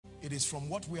It is from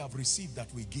what we have received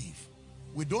that we give.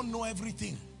 We don't know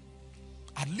everything.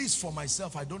 At least for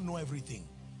myself, I don't know everything.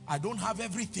 I don't have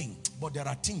everything, but there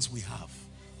are things we have.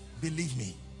 Believe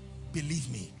me. Believe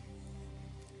me.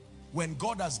 When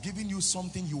God has given you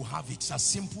something, you have it. It's as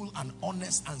simple and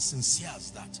honest and sincere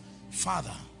as that.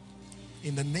 Father,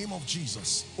 in the name of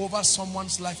Jesus, over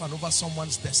someone's life and over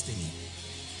someone's destiny,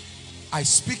 I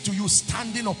speak to you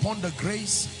standing upon the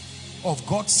grace of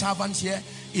God's servants here,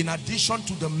 in addition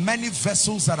to the many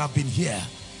vessels that have been here,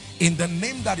 in the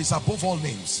name that is above all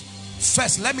names.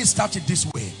 First, let me start it this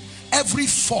way. Every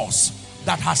force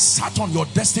that has sat on your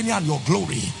destiny and your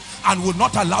glory and will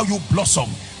not allow you blossom,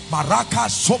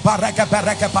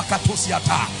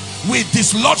 we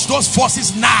dislodge those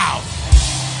forces now.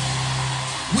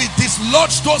 We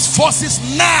dislodge those forces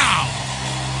now.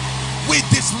 We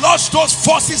dislodge those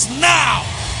forces now.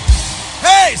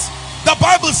 Hey, the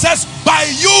Bible says, by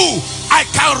you I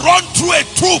can run through a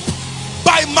troop.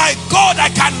 By my God I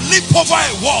can leap over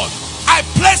a wall. I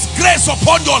place grace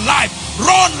upon your life.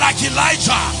 Run like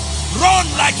Elijah. Run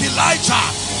like Elijah.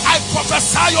 I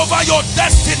prophesy over your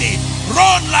destiny.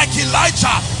 Run like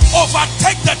Elijah.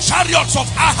 Overtake the chariots of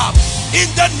Ahab in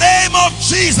the name of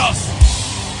Jesus.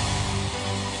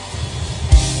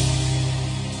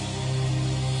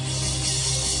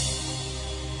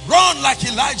 Run like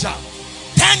Elijah.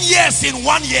 10 years in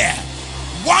 1 year.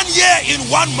 1 year in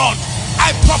 1 month.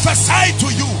 I prophesy to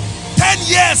you. 10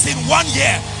 years in 1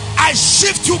 year. I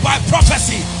shift you by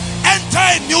prophecy. Enter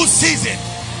a new season.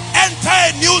 Enter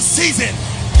a new season.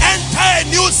 Enter a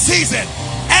new season.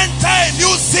 Enter a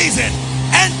new season.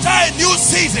 Enter a new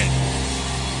season.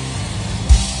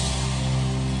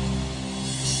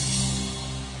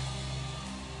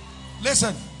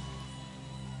 Listen.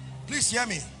 Please hear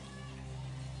me.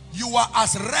 You are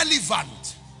as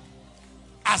relevant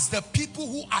as the people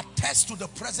who attest to the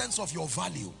presence of your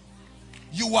value.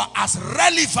 You are as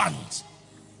relevant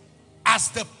as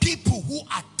the people who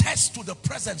attest to the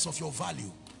presence of your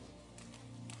value.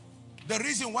 The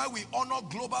reason why we honor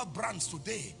global brands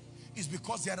today is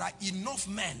because there are enough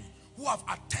men who have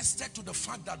attested to the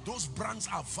fact that those brands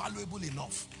are valuable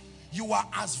enough. You are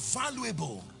as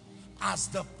valuable as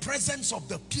the presence of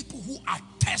the people who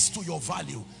attest to your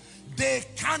value. They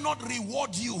cannot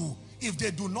reward you if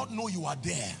they do not know you are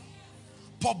there.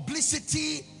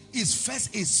 Publicity is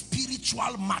first a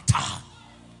spiritual matter.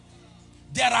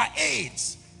 There are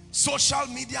aids, social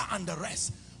media and the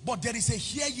rest, but there is a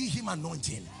hear ye him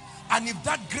anointing. And if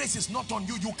that grace is not on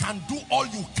you, you can do all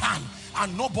you can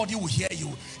and nobody will hear you.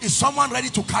 Is someone ready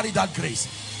to carry that grace?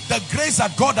 The grace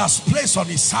that God has placed on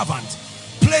his servant,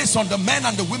 placed on the men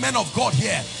and the women of God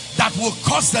here, that will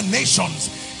cause the nations,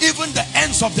 even the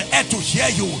ends of the earth, to hear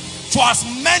you. For as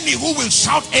many who will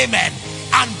shout amen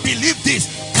and believe this,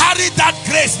 carry that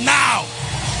grace now.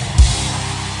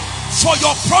 For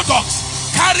your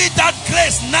products, carry that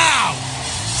grace now.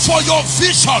 For your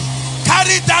vision,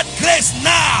 carry that grace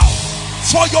now.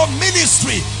 For your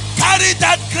ministry, carry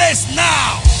that grace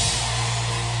now.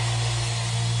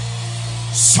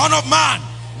 Son of man,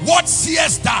 what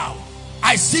seest thou?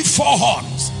 I see 4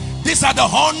 horns. These are the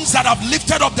horns that have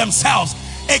lifted up themselves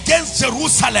against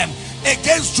Jerusalem,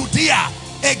 against Judea,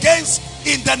 against,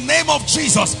 in the name of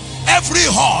Jesus, every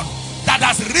horn that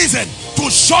has risen to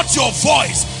shut your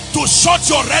voice, to shut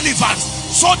your relevance,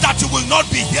 so that you will not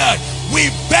be heard. We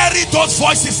bury those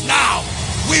voices now.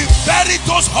 We bury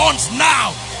those horns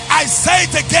now. I say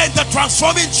it again, the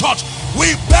transforming church,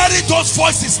 we bury those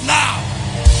voices now.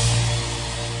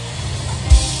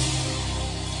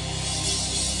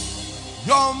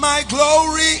 You're my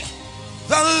glory,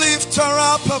 the lifter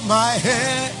up of my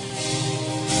head.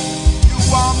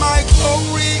 You are my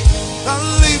glory, the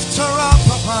lifter up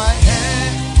of my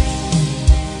head.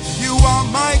 You are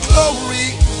my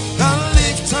glory, the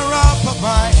lifter up of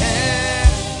my head.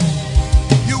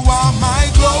 You are my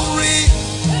glory.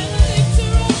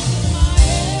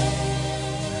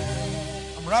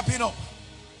 I'm wrapping up.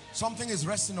 Something is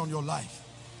resting on your life.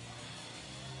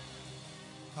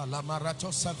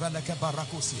 Alamarato saveleke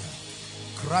barakusia.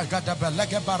 Kragada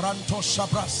belege baranto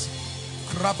shabras.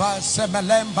 Kraba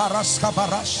semelem baraska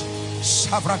barash.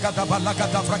 Savragada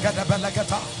balagada vragada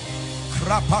belegata.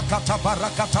 Krapakata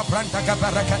barakata brandaga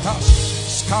barakata.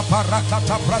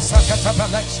 Skaparakata brasakata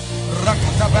belex.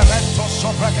 Rakata belento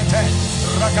sobragate.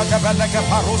 Rakata belege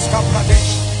paruska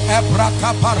pradesh.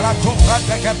 Ebraka parato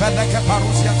brandaga belege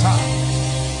parusiata.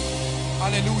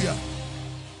 Hallelujah.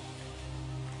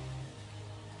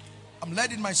 I'm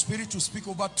led in my spirit to speak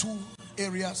over 2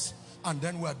 areas and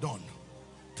then we're done.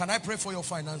 Can I pray for your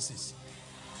finances?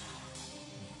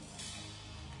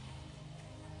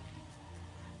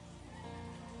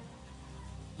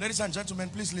 Ladies and gentlemen,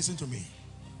 please listen to me.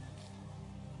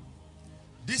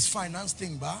 This finance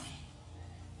thing,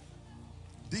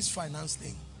 this finance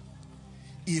thing,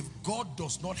 if God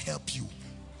does not help you,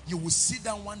 you will sit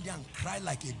down one day and cry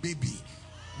like a baby,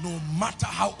 no matter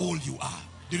how old you are.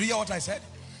 Did you hear what I said?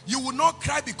 You will not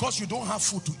cry because you don't have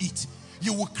food to eat.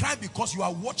 You will cry because you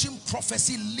are watching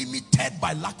prophecy limited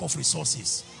by lack of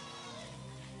resources.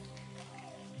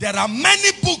 There are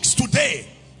many books today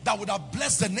that would have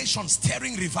blessed the nation,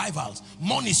 stirring revivals.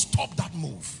 Money stopped that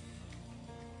move.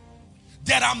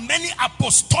 There are many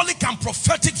apostolic and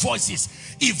prophetic voices,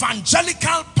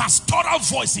 evangelical, pastoral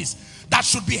voices that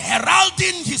should be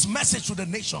heralding his message to the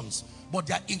nations, but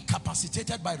they are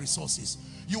incapacitated by resources.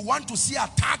 You want to see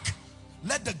attack?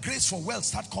 Let the grace for wealth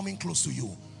start coming close to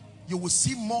you. You will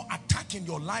see more attack in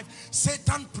your life.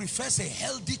 Satan prefers a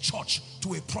healthy church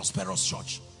to a prosperous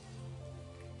church.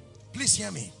 Please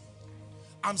hear me.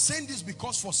 I'm saying this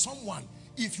because for someone,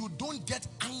 if you don't get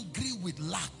angry with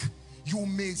lack, you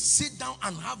may sit down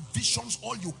and have visions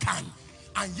all you can,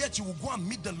 and yet you will go and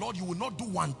meet the Lord. You will not do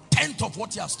 1/10 of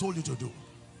what he has told you to do.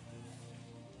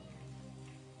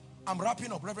 I'm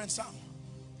wrapping up, Reverend Sam.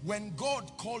 When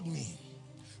God called me,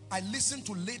 I listened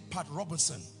to late Pat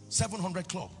Robertson, 700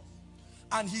 Club,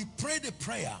 and he prayed a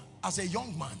prayer as a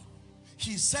young man.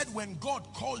 He said when God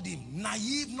called him,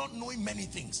 naive, not knowing many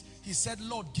things, he said,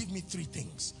 Lord, give me 3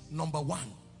 things. Number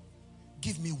 1,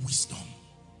 give me wisdom.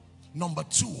 Number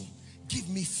 2, give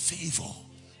me favor.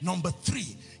 Number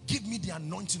 3, give me the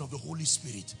anointing of the Holy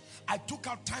Spirit. I took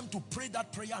out time to pray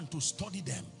that prayer and to study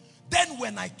them. Then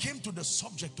when I came to the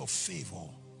subject of favor,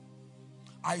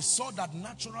 I saw that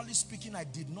naturally speaking, I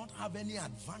did not have any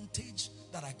advantage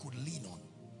that I could lean on.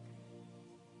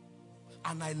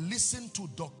 And I listened to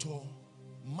Dr.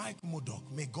 Mike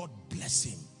Murdoch. May God bless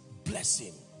him. Bless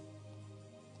him.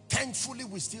 Thankfully,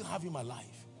 we still have him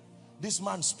alive. This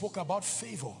man spoke about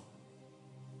favor.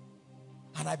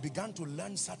 And I began to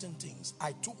learn certain things.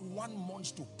 I took 1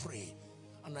 month to pray.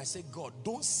 And I said, God,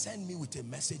 don't send me with a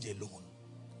message alone.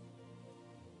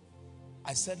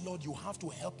 I said, Lord, you have to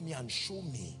help me and show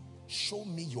me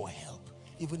your help,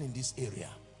 even in this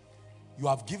area. You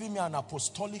have given me an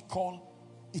apostolic call.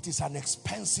 It is an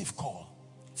expensive call,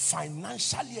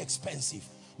 financially expensive.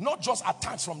 Not just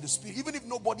attacks from the spirit. Even if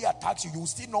nobody attacks you, you will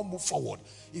still not move forward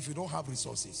if you don't have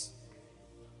resources.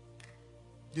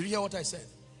 Did you hear what I said?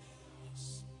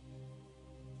 Yes.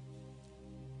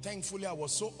 Thankfully, I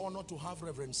was so honored to have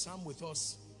Reverend Sam with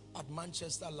us at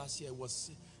Manchester last year. It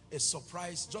was a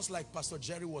surprise, just like Pastor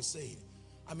Jerry was saying.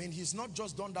 I mean, he's not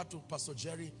just done that to Pastor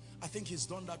Jerry. I think he's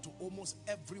done that to almost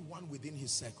everyone within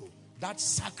his circle. That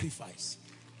sacrifice.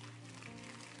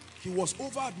 He was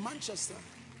over at Manchester,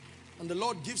 and the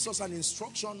Lord gives us an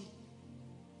instruction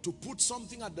to put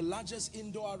something at the largest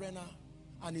indoor arena,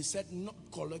 and he said not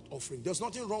collect offering. There's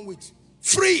nothing wrong with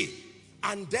free,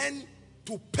 and then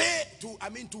to pay,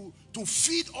 to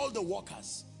feed all the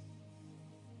workers.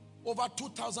 Over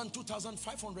 2,000,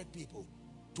 2,500 people,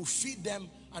 to feed them.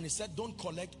 And he said, don't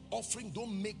collect offering,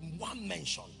 don't make 1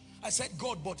 mention. I said,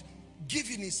 God, but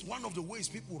giving is one of the ways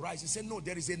people rise. He said, no,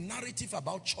 there is a narrative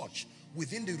about church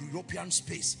within the European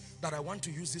space that I want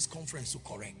to use this conference to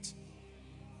correct.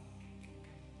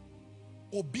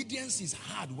 Obedience is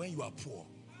hard when you are poor.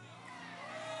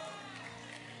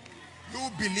 You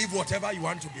believe whatever you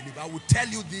want to believe. I will tell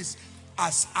you this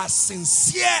as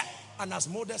sincere and as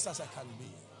modest as I can be.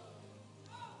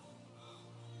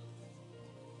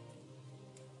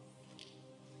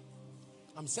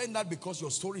 I'm saying that because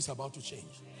your story is about to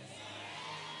change.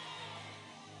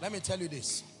 Let me tell you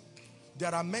this.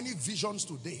 There are many visions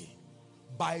today.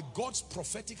 By God's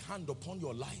prophetic hand upon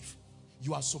your life,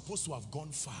 you are supposed to have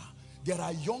gone far. There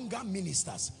are younger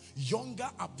ministers, younger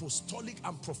apostolic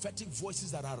and prophetic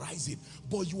voices that are rising,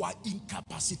 but you are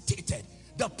incapacitated.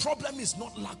 The problem is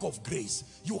not lack of grace.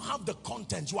 You have the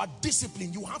content, you are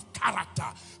disciplined, you have character,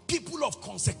 people of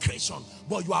consecration,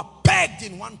 but you are pegged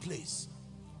in one place.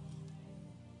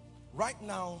 Right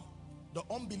now, the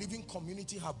unbelieving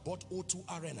community have bought O2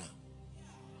 Arena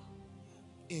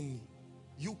in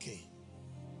UK.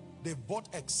 They've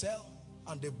bought Excel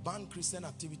and they've banned Christian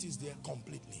activities there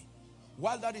completely.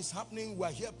 While that is happening,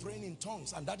 we're here praying in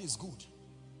tongues, and that is good.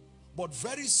 But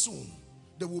very soon,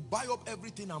 they will buy up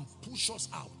everything and push us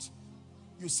out.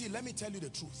 You see, let me tell you the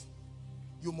truth.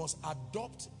 You must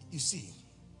adopt, you see,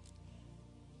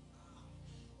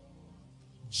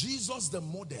 Jesus the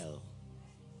model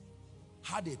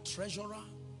had a treasurer,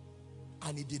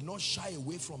 and he did not shy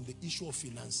away from the issue of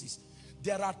finances.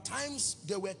 There were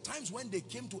times when they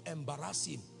came to embarrass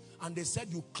him, and they said,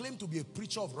 you claim to be a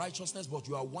preacher of righteousness, but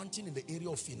you are wanting in the area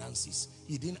of finances.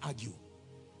 He didn't argue.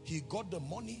 He got the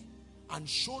money and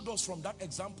showed us from that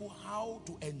example how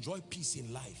to enjoy peace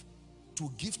in life. To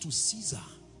give to Caesar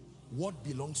what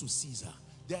belongs to Caesar.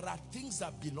 There are things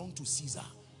that belong to Caesar.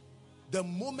 The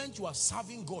moment you are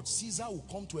serving God, Caesar will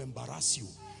come to embarrass you.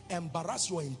 Embarrass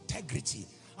your integrity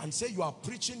and say you are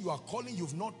preaching, you are calling,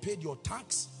 you've not paid your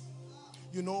tax.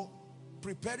 You know,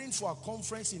 preparing for a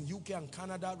conference in UK and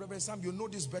Canada, Reverend Sam, you know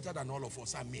this better than all of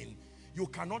us. I mean, you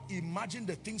cannot imagine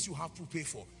the things you have to pay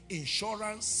for.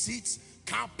 Insurance, seats,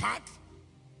 car park.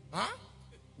 Huh?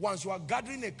 Once you are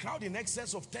gathering a crowd in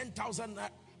excess of 10,000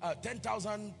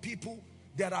 people,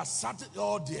 there are certain,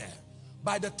 oh dear.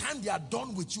 By the time they are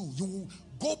done with you, you will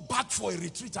go back for a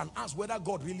retreat and ask whether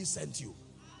God really sent you.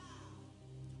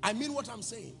 I mean what I'm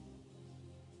saying.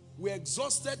 We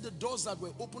exhausted the doors that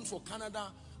were open for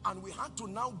Canada, and we had to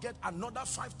now get another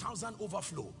 5,000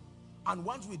 overflow. And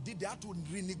once we did, they had to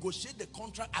renegotiate the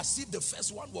contract as if the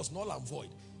first one was null and void.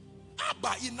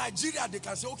 But in Nigeria, they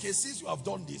can say, okay, since you have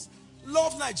done this,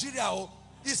 love Nigeria, oh,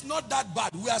 it's not that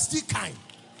bad. We are still kind.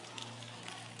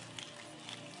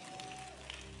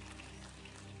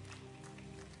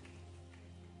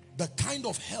 The kind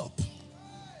of help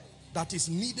that is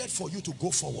needed for you to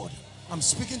go forward. I'm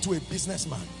speaking to a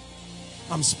businessman.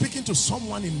 I'm speaking to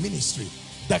someone in ministry.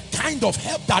 The kind of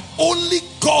help that only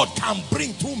God can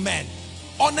bring through men.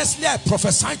 Honestly, I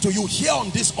prophesy to you here on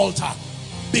this altar,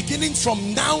 beginning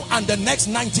from now and the next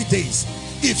 90 days,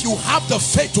 if you have the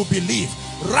faith to believe,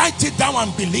 write it down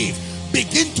and believe.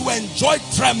 Begin to enjoy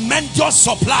tremendous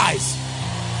supplies.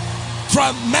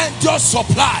 Tremendous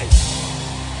supplies.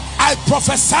 I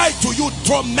prophesy to you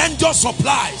tremendous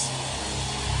supplies.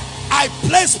 I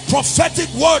place prophetic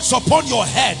words upon your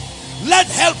head. Let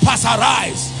helpers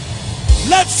arise.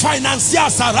 Let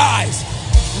financiers arise.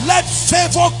 Let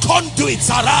favor conduits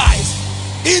arise.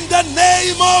 In the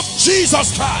name of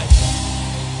Jesus Christ.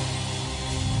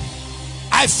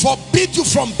 I forbid you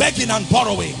from begging and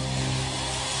borrowing.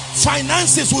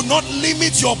 Finances will not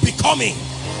limit your becoming.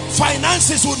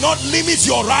 Finances will not limit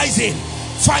your rising.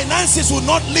 Finances will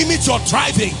not limit your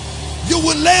thriving. You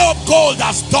will lay up gold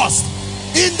as dust.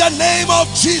 In the name of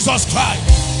Jesus Christ.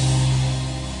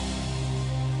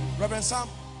 Reverend Sam,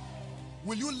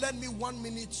 will you lend me 1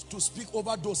 minute to speak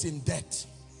over those in debt?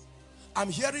 I'm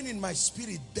hearing in my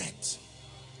spirit debt.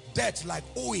 Debt like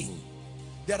owing.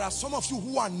 There are some of you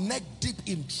who are neck deep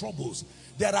in troubles.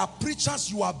 There are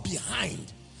preachers you are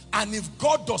behind. And if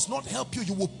God does not help you,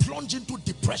 you will plunge into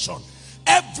depression.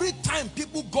 Every time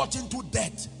people got into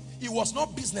debt, it was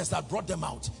not business that brought them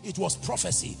out. It was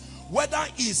prophecy. Whether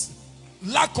it's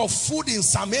lack of food in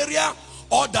Samaria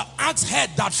or the axe head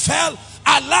that fell,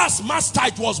 alas, master,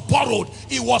 it was borrowed.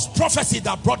 It was prophecy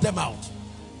that brought them out.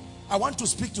 I want to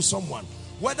speak to someone.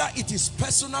 Whether it is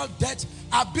personal debt,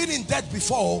 I've been in debt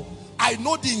before. I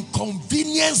know the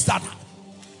inconvenience that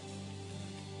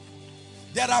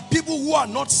there are people who are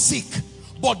not sick,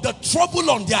 but the trouble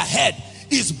on their head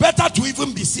is better to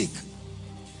even be sick.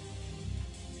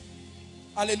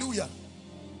 Hallelujah.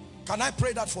 Can I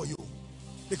pray that for you?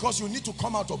 Because you need to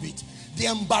come out of it. The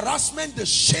embarrassment, the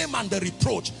shame and the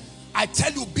reproach. I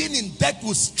tell you, being in debt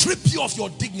will strip you of your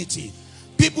dignity.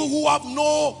 People who have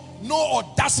no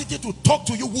audacity to talk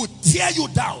to you will tear you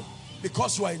down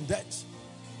because you are in debt.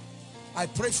 I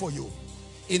pray for you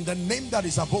in the name that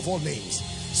is above all names,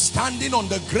 standing on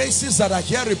the graces that are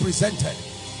here represented.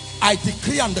 I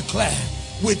decree and declare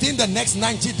within the next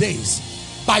 90 days,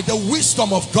 by the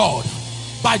wisdom of God,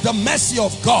 by the mercy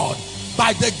of God,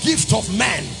 by the gift of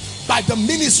men, by the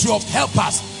ministry of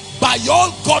helpers, by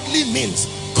all godly means,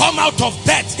 come out of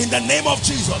debt in the name of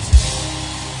Jesus.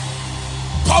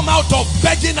 Come out of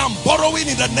begging and borrowing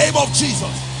in the name of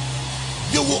Jesus.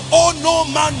 You will owe no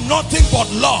man nothing but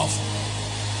love,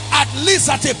 at least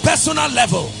at a personal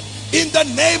level, in the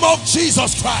name of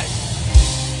Jesus Christ.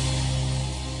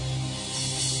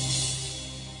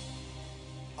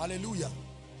 Hallelujah.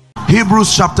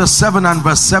 Hebrews chapter 7 and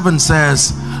verse 7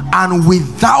 says, and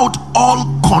without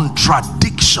all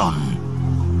contradiction,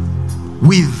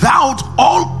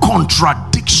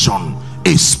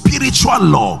 a spiritual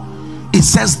law, it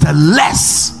says the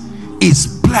less is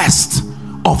blessed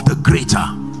of the greater.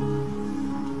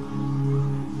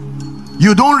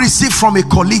 You don't receive from a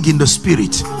colleague in the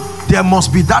spirit. There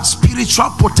must be that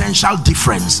spiritual potential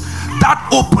difference, that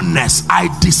openness. I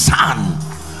discern.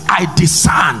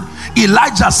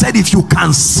 Elijah said, if you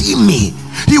can see me.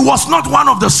 He was not one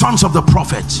of the sons of the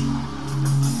prophet.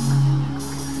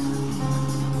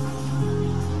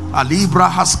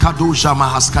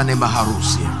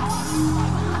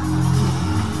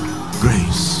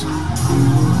 Grace.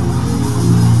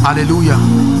 Hallelujah.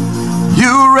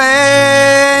 You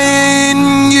reign,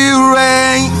 you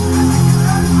reign.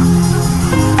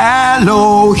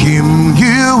 Elohim,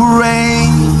 you reign,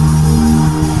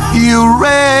 you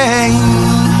reign,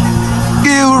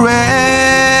 you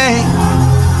reign.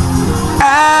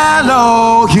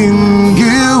 Elohim,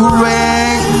 you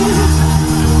reign,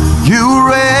 you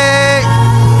reign,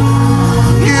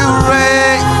 you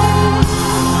reign.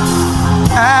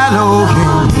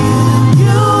 Elohim,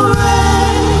 you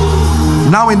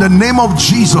reign. Now in the name of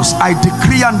Jesus, I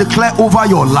decree and declare over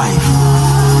your life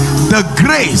the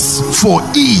grace for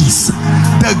ease,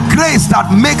 the grace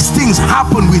that makes things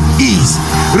happen with ease.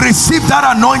 Receive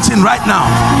that anointing right now.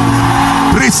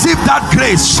 Receive that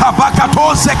grace.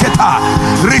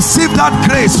 Receive that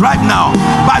grace right now.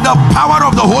 By the power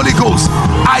of the Holy Ghost,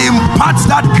 I impart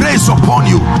that grace upon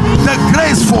you. The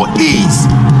grace for ease.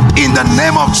 In the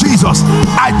name of Jesus,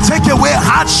 I take away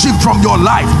hardship from your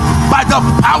life by the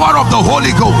power of the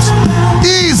Holy Ghost.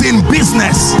 Ease in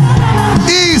business,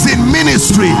 ease in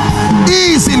ministry,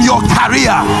 ease in your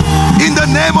career, in the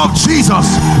name of Jesus.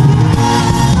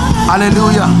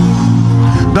 Hallelujah.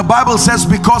 The Bible says,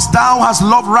 because thou hast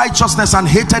loved righteousness and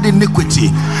hated iniquity,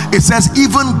 it says,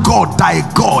 even God, thy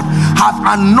God, hath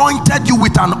anointed you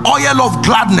with an oil of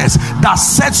gladness that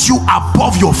sets you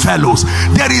above your fellows.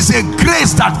 There is a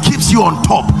grace that keeps you on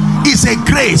top. Is a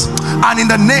grace, and in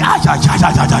the name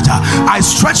I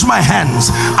stretch my hands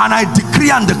and I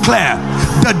decree and declare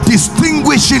the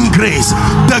distinguishing grace,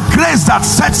 the grace that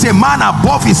sets a man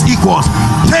above his equals.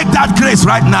 Take that grace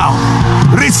right now.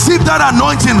 Receive that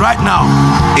anointing right now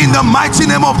in the mighty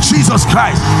name of Jesus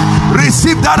Christ.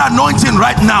 Receive that anointing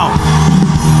right now.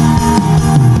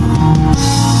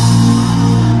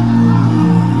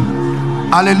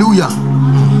 Hallelujah.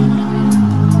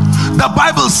 The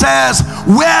Bible says,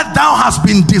 where thou hast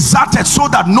been deserted so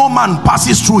that no man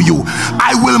passes through you,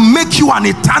 I will make you an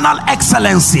eternal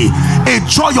excellency, a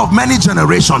joy of many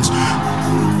generations.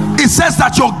 It says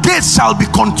that your gates shall be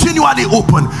continually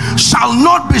open, shall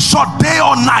not be shut day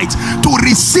or night, to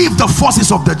receive the forces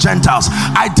of the Gentiles.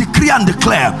 I decree and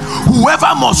declare,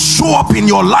 whoever must show up in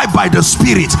your life by the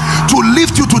Spirit to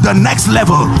lift you to the next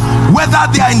level, whether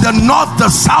they are in the north,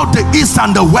 the south, the east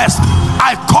and the west,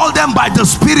 I call them by the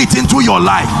Spirit into your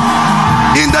life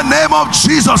in the name of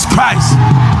Jesus Christ.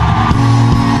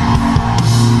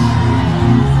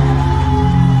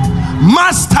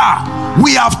 Master,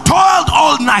 we have toiled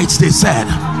all night, they said.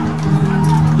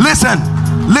 Listen,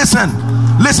 listen,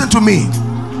 listen to me.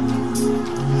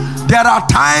 There are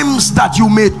times that you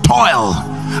may toil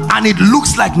and it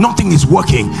looks like nothing is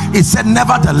working. It said,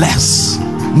 nevertheless,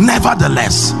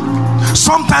 nevertheless.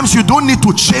 Sometimes you don't need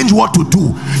to change what to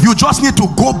do. You just need to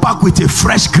go back with a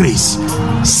fresh grace.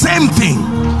 Same thing,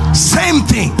 same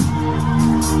thing.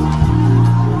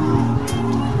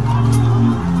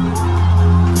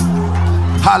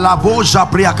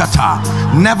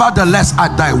 Nevertheless,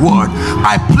 at thy word,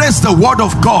 I place the word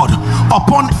of God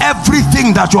upon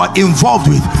everything that you are involved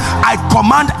with. I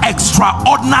command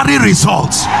extraordinary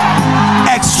results,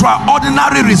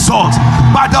 extraordinary results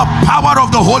by the power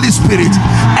of the Holy Spirit,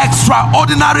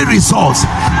 extraordinary results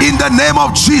in the name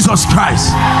of Jesus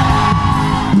Christ.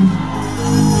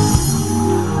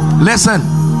 Listen,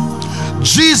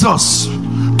 Jesus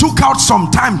took out some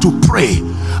time to pray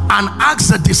and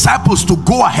asked the disciples to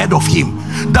go ahead of him.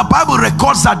 The Bible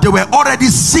records that they were already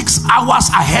 6 hours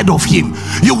ahead of him.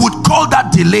 You would call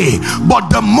that delay, but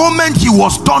the moment he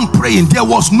was done praying, there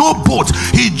was no boat.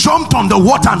 He jumped on the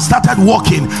water and started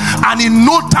walking, and in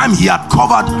no time he had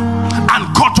covered and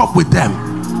caught up with them.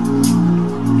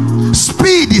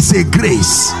 Speed is a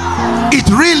grace. It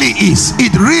really is.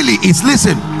 It really is.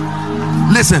 Listen,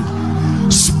 listen.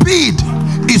 Speed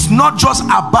is not just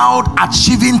about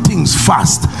achieving things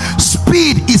fast.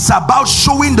 Speed is about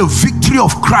showing the victory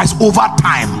of Christ over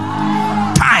time.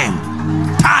 Time.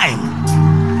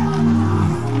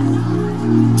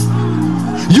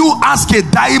 You ask a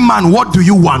dying man, what do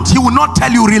you want? He will not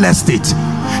tell you real estate.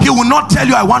 He will not tell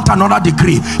you, I want another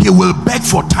degree. He will beg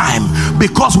for time,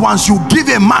 because once you give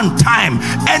a man time,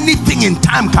 anything in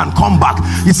time can come back.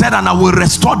 He said, and I will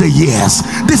restore the years.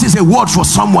 This is a word for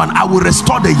someone. I will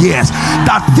restore the years.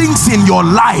 That things in your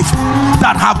life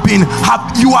that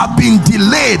you have been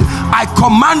delayed, I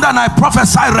command and I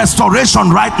prophesy restoration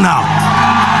right now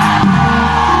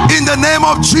in the name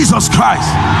of Jesus Christ.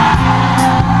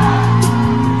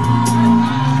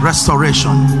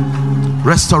 Restoration,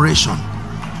 restoration.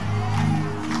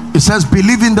 It says,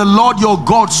 believe in the Lord your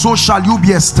God, so shall you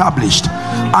be established,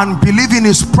 and believe in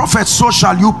his prophets, so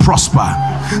shall you prosper.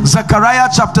 Zechariah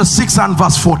chapter 6 and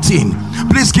verse 14.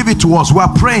 Please give it to us. We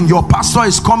are praying. Your pastor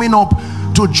is coming up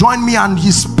to to join me, and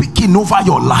he's speaking over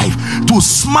your life to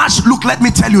smash. Look, let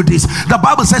me tell you this. The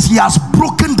Bible says he has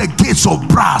broken the gates of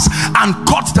brass and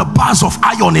cut the bars of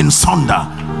iron in sunder.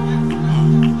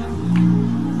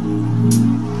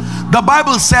 The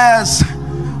Bible says,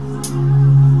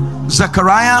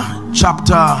 Zechariah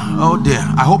chapter, oh dear,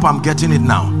 I hope I'm getting it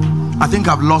now. I think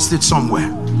I've lost it somewhere.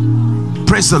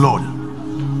 Praise the Lord.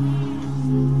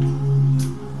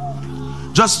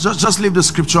 Just leave the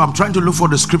scripture. I'm trying to look for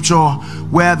the scripture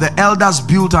where the elders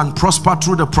built and prospered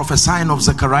through the prophesying of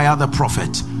Zechariah the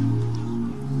prophet.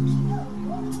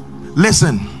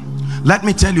 Listen, let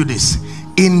me tell you this.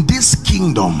 In this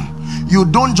kingdom, you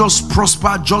don't just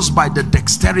prosper just by the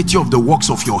dexterity of the works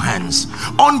of your hands.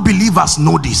 Unbelievers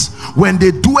know this. When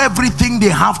they do everything they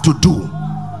have to do,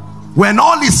 when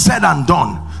all is said and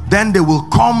done, then they will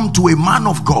come to a man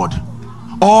of God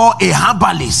or a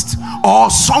herbalist or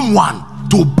someone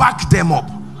to back them up.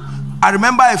 I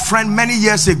remember a friend many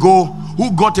years ago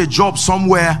who got a job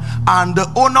somewhere, and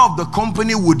the owner of the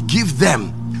company would give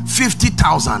them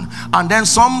 50,000, and then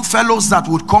some fellows that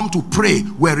would come to pray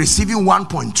were receiving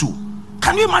 1.2.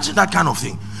 Can you imagine that kind of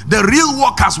thing? The real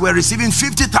workers were receiving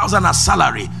 50,000 as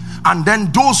salary, and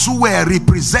then those who were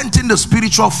representing the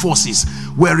spiritual forces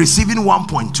were receiving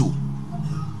 1.2.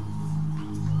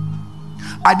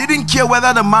 I didn't care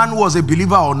whether the man was a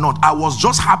believer or not. I was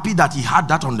just happy that he had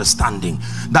that understanding.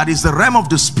 That is the realm of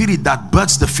the spirit that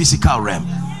births the physical realm.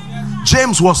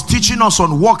 James was teaching us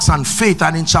on works and faith,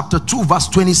 and in chapter 2 verse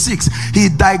 26 he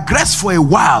digressed for a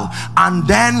while and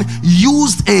then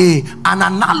used an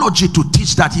analogy to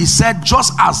teach that. He said,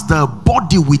 just as the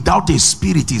body without a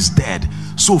spirit is dead,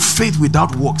 so faith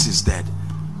without works is dead.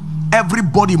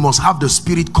 Everybody must have the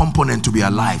spirit component to be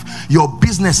alive. Your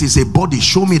business is a body,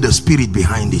 show me the spirit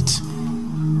behind it.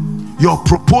 Your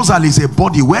proposal is a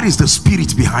body, where is the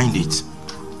spirit behind it?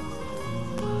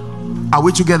 Are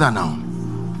we together now?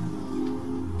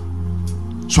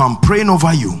 So I'm praying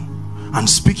over you and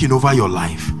speaking over your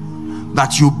life,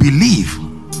 that you believe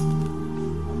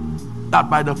that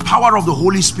by the power of the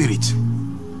Holy Spirit,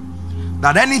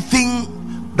 that anything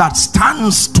that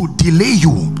stands to delay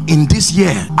you in this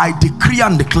year, I decree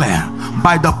and declare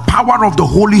by the power of the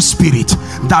Holy Spirit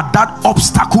that that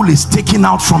obstacle is taken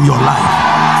out from your life.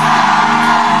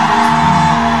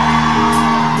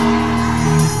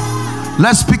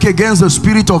 Let's speak against the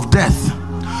spirit of death.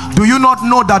 Do you not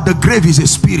know that the grave is a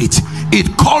spirit?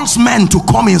 It calls men to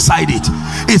come inside it.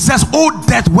 It says, oh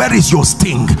death, where is your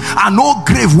sting? And oh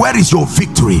grave, where is your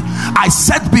victory? I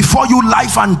set before you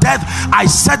life and death. I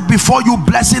set before you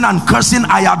blessing and cursing.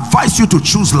 I advise you to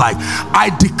choose life.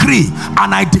 I decree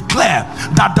and I declare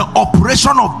that the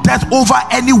operation of death over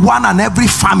anyone and every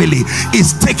family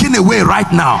is taken away right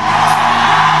now.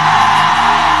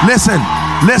 Listen,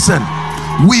 listen.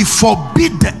 We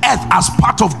forbid the earth as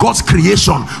part of God's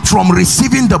creation from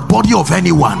receiving the body of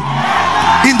anyone.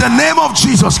 In the name of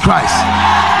Jesus Christ.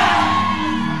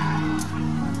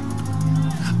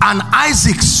 And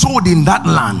Isaac sowed in that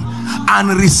land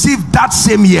and received that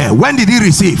same year. When did he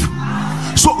receive?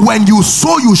 So when you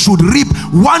sow, you should reap.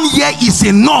 1 year is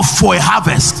enough for a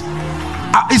harvest.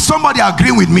 Is somebody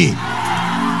agreeing with me?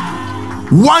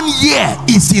 1 year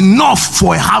is enough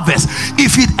for a harvest.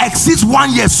 If it exceeds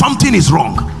 1 year, something is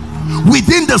wrong.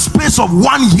 Within the space of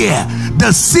 1 year,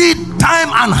 the seed time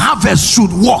and harvest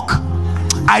should work.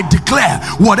 I declare,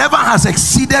 whatever has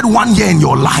exceeded 1 year in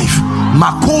your life,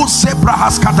 I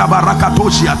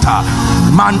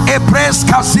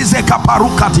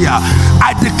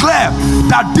declare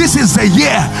that this is the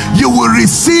year you will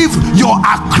receive your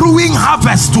accruing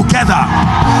harvest together.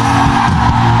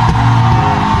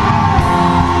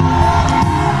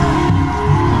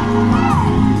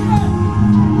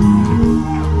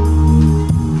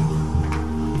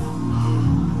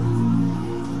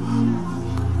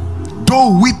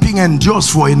 Though weeping endures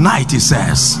for a night, it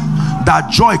says, that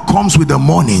joy comes with the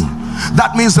morning.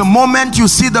 That means the moment you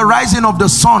see the rising of the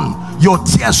sun, your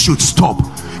tears should stop.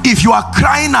 If you are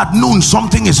crying at noon,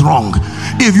 something is wrong.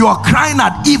 If you are crying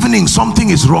at evening, something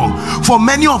is wrong. For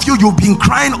many of you, you've been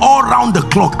crying all round the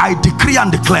clock. I decree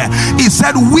and declare, it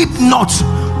said, weep not.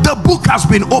 The book has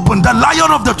been opened. The Lion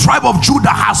of the tribe of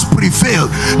Judah has prevailed.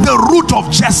 The root of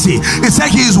Jesse. It said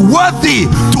he is worthy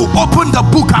to open the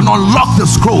book and unlock the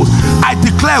scrolls. I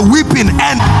declare weeping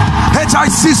ends.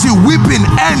 HICC weeping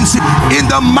ends in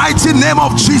the mighty name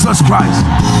of Jesus Christ.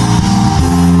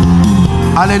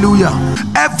 Hallelujah.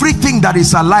 Everything that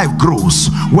is alive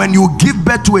grows. When you give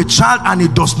birth to a child and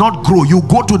it does not grow, you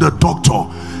go to the doctor.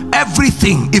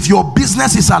 everything. If your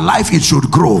business is alive, it should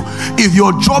grow. If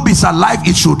your job is alive,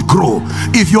 it should grow.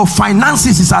 If your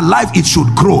finances is alive, it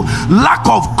should grow. Lack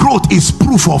of growth is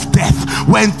proof of death.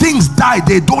 When things die,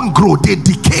 they don't grow, they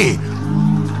decay.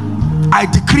 I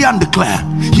decree and declare,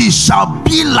 he shall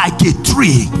be like a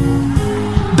tree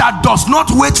that does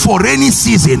not wait for rainy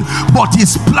season, but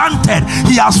is planted.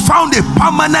 He has found a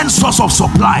permanent source of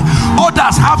supply.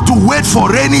 Others have to wait for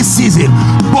rainy season,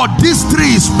 but this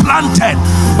tree is planted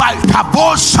by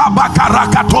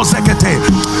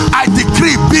I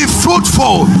decree, be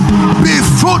fruitful, be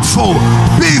fruitful,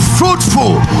 be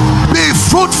fruitful, be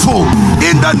fruitful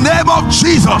in the name of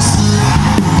Jesus.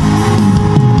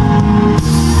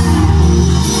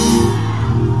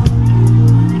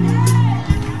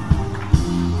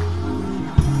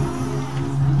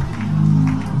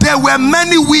 There were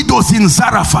many widows in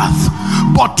Zarephath,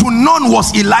 but to none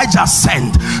was Elijah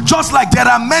sent. Just like there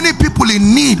are many people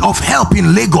in need of help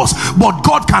in Lagos, but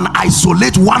God can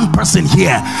isolate one person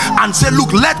here and say,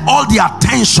 look, let all the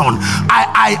attention,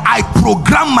 I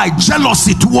program my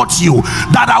jealousy towards you,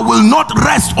 that I will not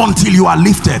rest until you are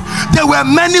lifted. There were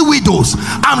many widows.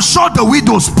 I'm sure the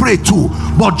widows pray too,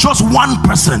 but just one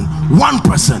person.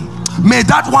 May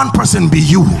that one person be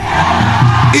you,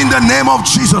 in the name of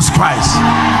Jesus Christ.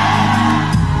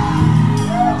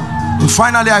 And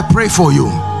finally, I pray for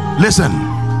you. Listen,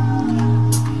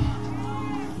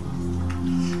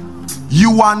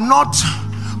 you are not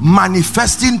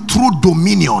manifesting true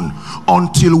dominion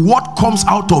until what comes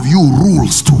out of you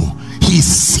rules too. His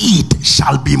seed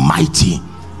shall be mighty.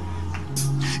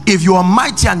 If you are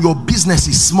mighty and your business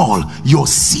is small, your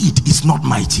seed is not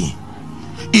mighty.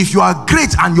 If you are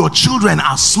great and your children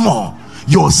are small,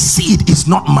 your seed is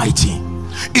not mighty.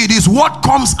 It is what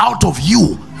comes out of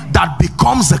you that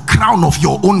becomes the crown of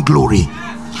your own glory.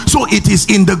 So it is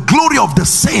in the glory of the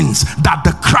saints that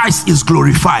the Christ is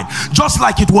glorified, just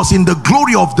like it was in the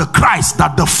glory of the Christ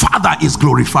that the Father is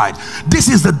glorified. This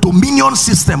is the dominion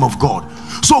system of God.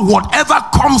 So whatever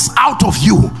comes out of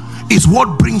you is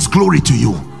what brings glory to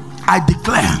you. I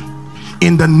declare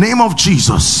in the name of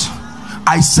Jesus,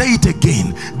 I say it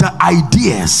again, the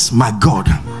ideas, my God,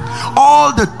 all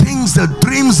the things, the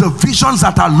dreams, the visions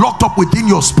that are locked up within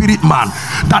your spirit man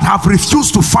that have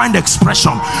refused to find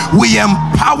expression, we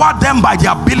empower them by the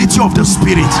ability of the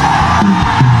Spirit.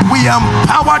 We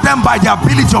empower them by the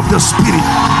ability of the Spirit.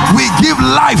 We give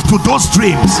life to those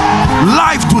dreams,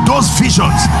 life to those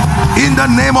visions, in the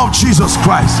name of Jesus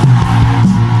Christ.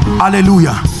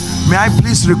 Hallelujah. May I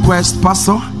please request,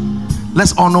 Pastor,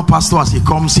 let's honor Pastor as he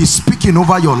comes. He's speaking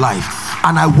over your life,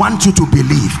 and I want you to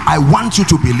believe. I want you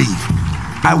to believe.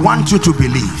 I want you to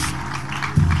believe.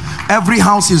 Every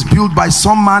house is built by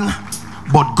some man,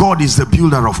 but God is the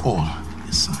builder of all.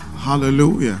 Yes, sir.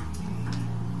 Hallelujah.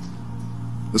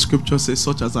 The scripture says,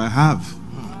 such as I have,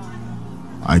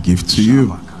 I give to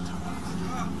you.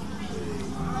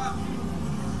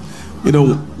 You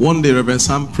know, one day Reverend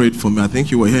Sam prayed for me. I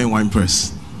think you were here in Wine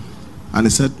Press, and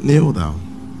he said, kneel down.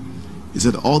 He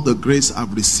said, all the grace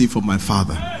I've received from my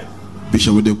father,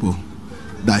 Bishop Odepo,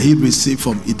 that he received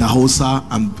from Itahosa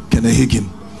and Kenehagin,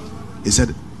 he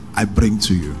said, I bring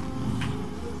to you.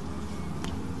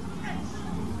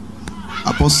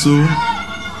 Apostle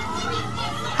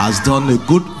has done a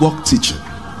good work teaching.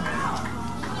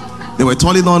 They were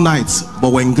toiling all night,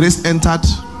 but when grace entered,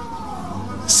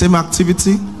 same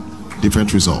activity,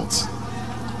 different results.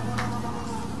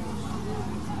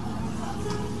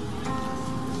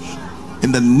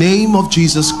 In the name of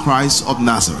Jesus Christ of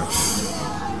Nazareth,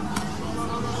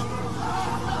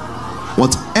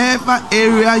 whatever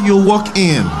area you walk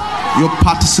in, you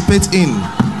participate in,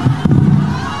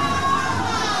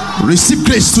 receive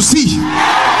grace to see.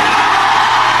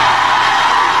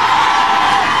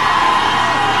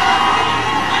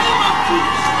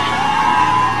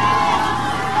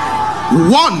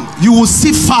 One, you will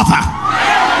see Father.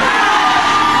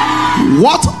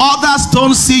 What others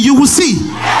don't see, you will see.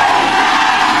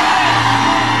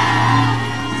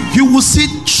 You will see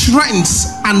trends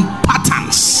and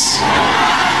patterns,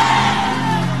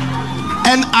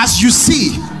 and as you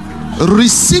see,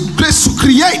 receive grace to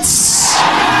create.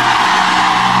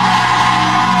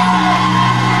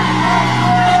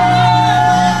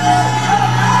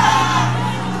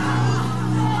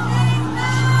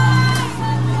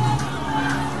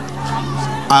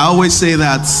 I always say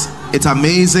that it's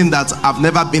amazing that I've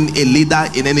never been a leader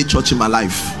in any church in my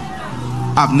life.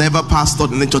 I've never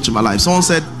pastored in any church in my life. Someone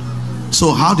said,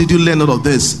 so how did you learn all of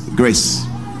this? Grace.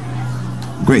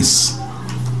 Grace.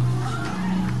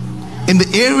 In the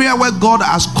area where God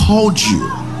has called you,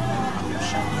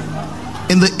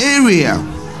 in the area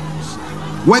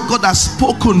where God has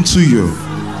spoken to you,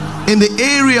 in the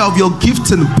area of your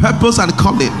gifting, purpose, and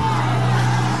calling.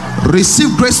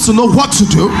 Receive grace to know what to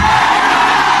do,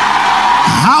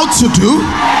 how to do,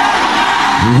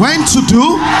 when to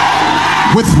do,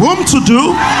 with whom to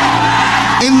do,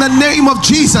 in the name of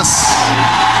Jesus.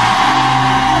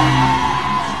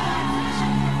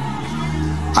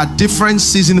 At different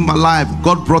seasons in my life,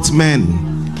 God brought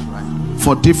men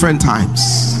for different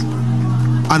times,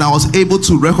 and I was able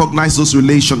to recognize those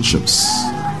relationships.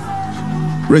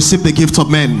 Receive the gift of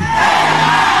men.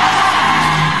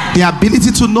 The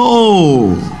ability to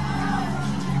know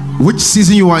which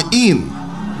season you are in,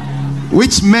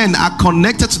 which men are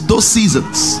connected to those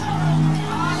seasons,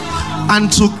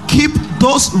 and to keep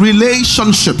those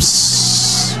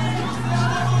relationships.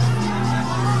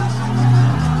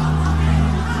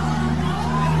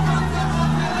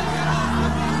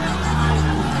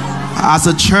 As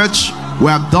a church, we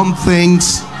have done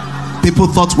things people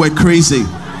thought were crazy.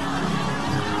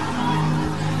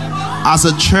 As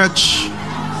a church,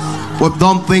 we've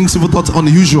done things people thought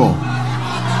unusual.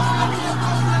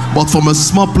 But from a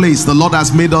small place, the Lord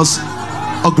has made us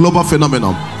a global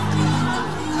phenomenon.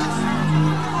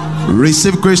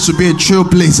 Receive grace to be a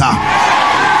trailblazer,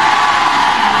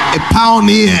 a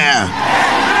pioneer,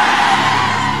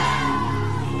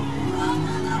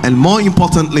 and more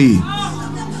importantly,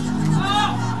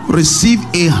 receive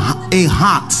a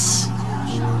heart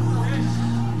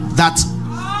that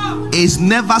is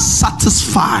never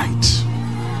satisfied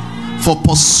for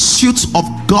pursuit of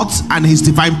God and his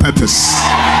divine purpose.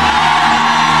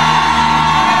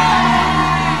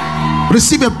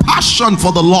 Receive a passion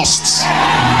for the lost.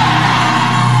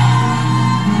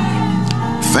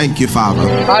 Thank you, Father.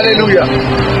 Hallelujah.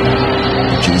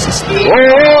 In Jesus' name.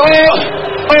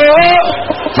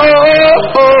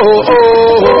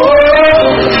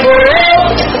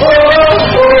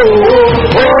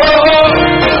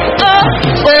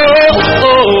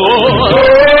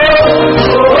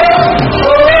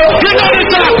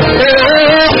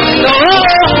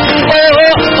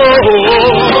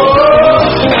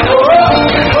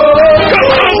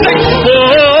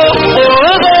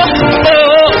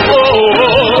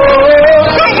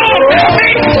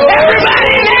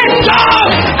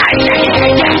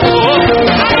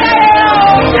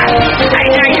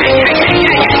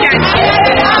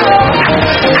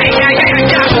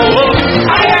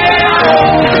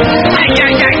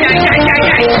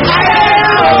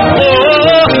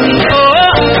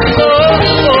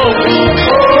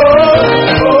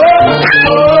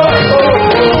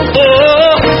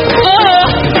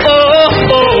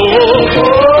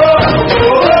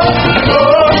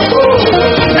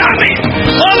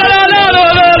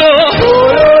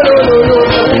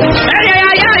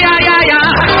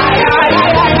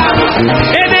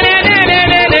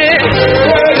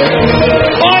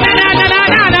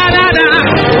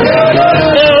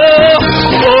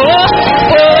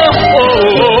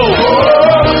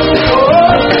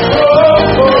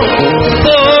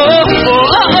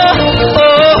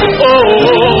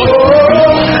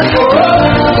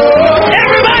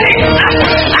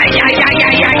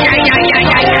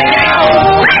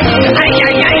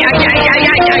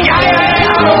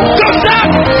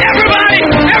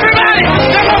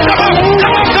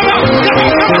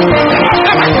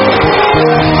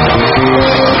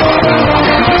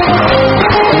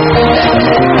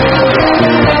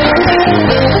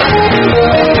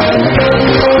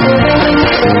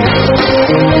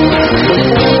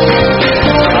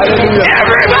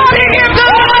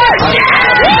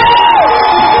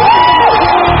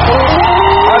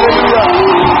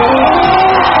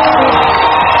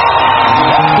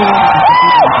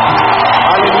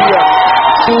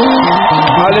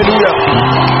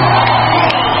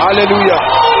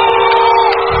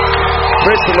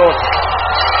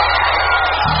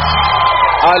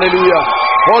 Hallelujah.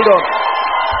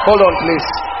 Hold on, please.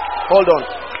 Hold on.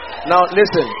 Now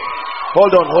listen.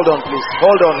 Hold on, please.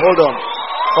 Hold on.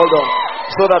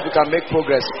 So that we can make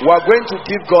progress. We are going to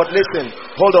give God, listen.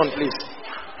 Hold on, please.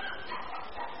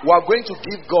 We are going to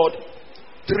give God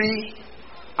 3.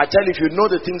 I tell you, if you know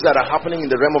the things that are happening in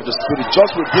the realm of the spirit,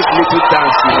 just with this little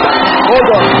dance. Hold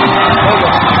on.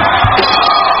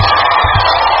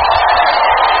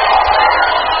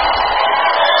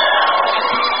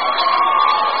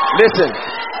 Listen,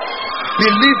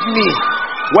 believe me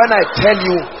when I tell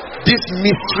you these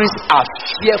mysteries are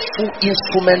fearful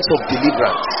instruments of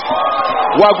deliverance.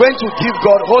 We are going to give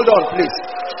God, hold on please.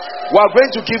 We are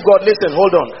going to give God, listen, hold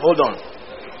on.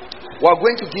 We are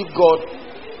going to give God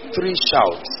 3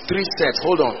 shouts, 3 sets.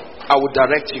 Hold on, I will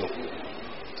direct you.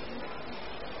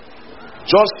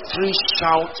 Just 3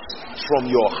 shouts from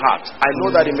your heart. I know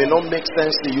that it may not make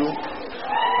sense to you,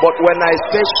 But when I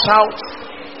say shout,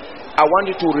 I want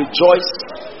you to rejoice,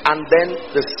 and then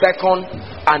the second,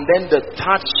 and then the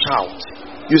third shout.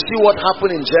 You see what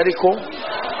happened in Jericho?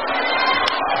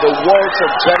 The walls of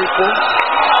Jericho.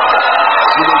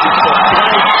 You will be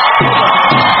surprised.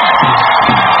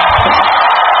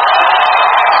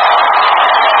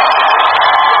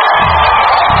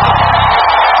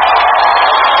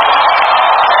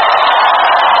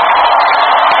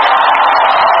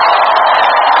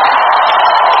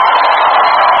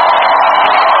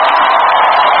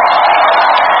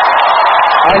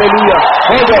 Hallelujah.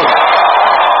 Hold on.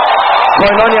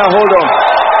 Koinonia, hold on.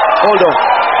 Hold on.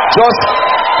 Just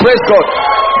praise God.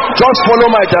 Just follow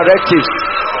my directives.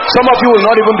 Some of you will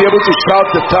not even be able to shout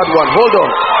the third one. Hold on.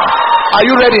 Are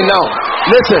you ready now?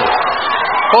 Listen.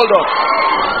 Hold on.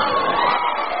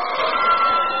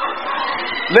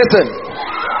 Listen.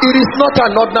 It is not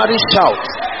an ordinary shout.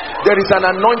 There is an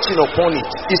anointing upon it.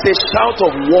 It's a shout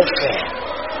of warfare.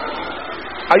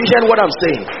 Are you hearing what I'm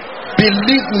saying?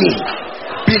 Believe me.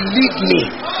 Believe me,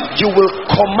 you will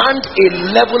command a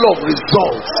level of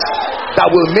results that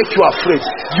will make you afraid.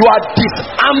 You are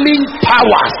disarming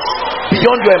powers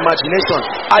beyond your imagination.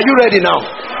 Are you ready now?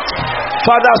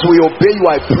 Fathers, we obey you.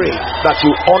 I pray that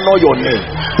you honor your name.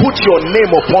 Put your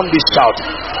name upon this shout.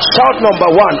 Shout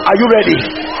number one. Are you ready?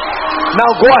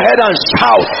 Now go ahead and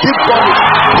shout. Keep going.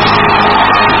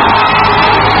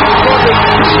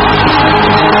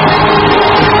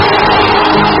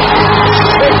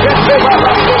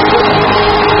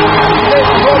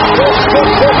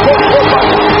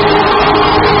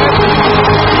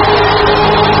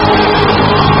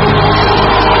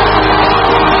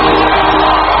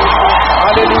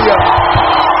 Hallelujah.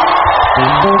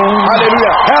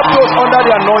 Hallelujah. Help those under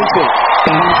the anointing.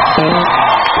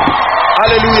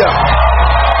 Hallelujah.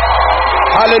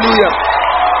 Hallelujah.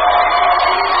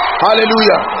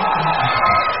 Hallelujah.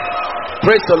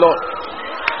 Praise the Lord.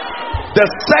 The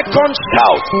second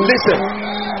shout, listen,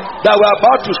 that we're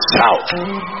about to shout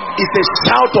is a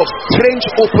shout of strange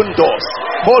open doors.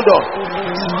 Hold on.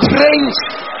 Strange.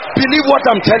 Believe what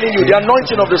I'm telling you. The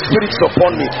anointing of the Spirit is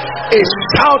upon me. A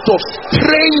shout of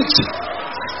strange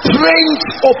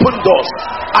open doors.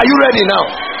 Are you ready now?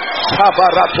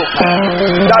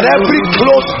 That every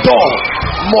closed door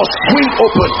must swing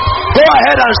open. Go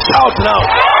ahead and shout now.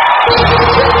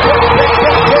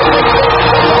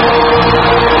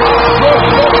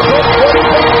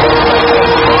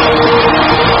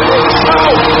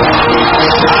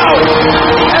 Shout.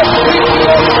 Every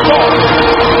closed door.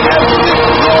 Every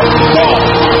closed door.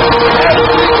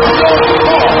 Every closed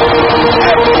door.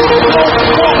 Every closed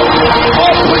door.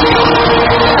 Open it.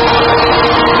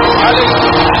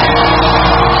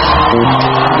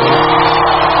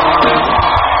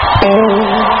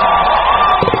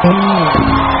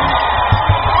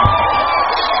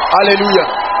 Hallelujah.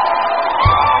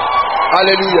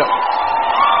 Hallelujah. Hallelujah.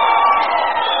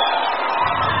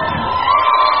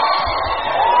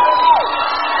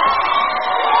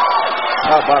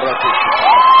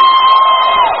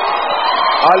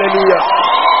 Hallelujah.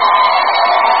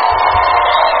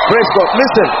 Praise God.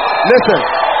 Listen.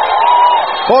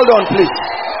 Hold on, please.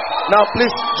 Now,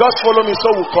 please, just follow me so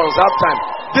we'll conserve time.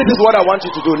 This is what I want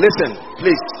you to do. Listen,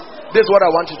 please. This is what I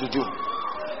want you to do.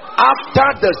 After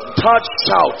the third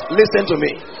shout, listen to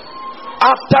me.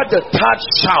 After the third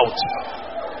shout,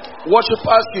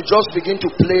 worshipers, you just begin to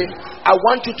play. I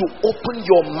want you to open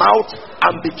your mouth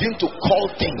and begin to call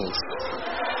things.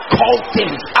 Call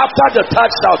things. After the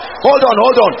third shout, hold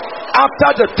on. After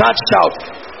the third shout,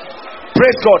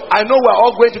 praise God. I know we're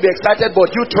all going to be excited,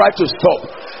 but you try to stop.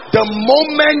 The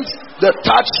moment the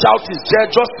third shout is there,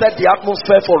 just set the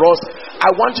atmosphere for us. I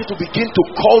want you to begin to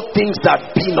call things that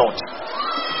be not.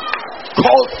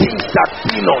 Call things that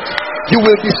be not. You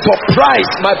will be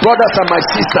surprised, my brothers and my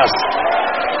sisters.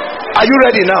 Are you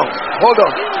ready now? Hold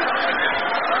on.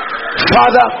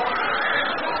 Father,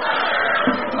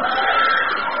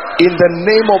 in the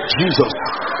name of Jesus,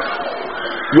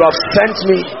 you have sent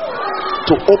me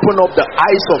to open up the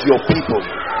eyes of your people.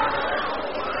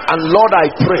 And Lord, I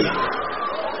pray,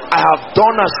 I have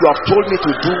done as you have told me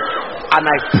to do, and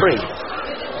I pray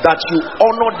that you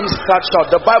honor this third shout.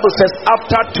 The Bible says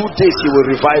after 2 days he will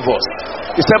revive us.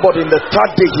 He said, but in the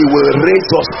third day he will raise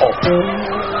us up.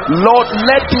 Lord,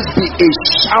 let this be a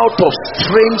shout of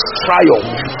strange triumph.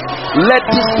 Let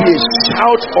this be a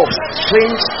shout of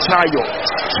strange triumph.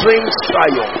 Strange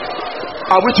triumph.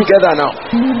 Are we together now?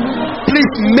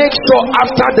 Please make sure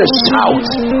after the shout,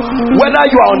 whether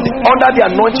you are under the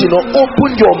anointing or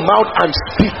open your mouth and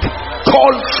speak.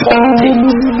 Call something.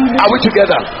 Are we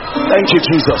together? Thank you,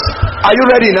 Jesus. Are you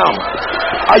ready now?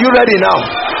 Are you ready now?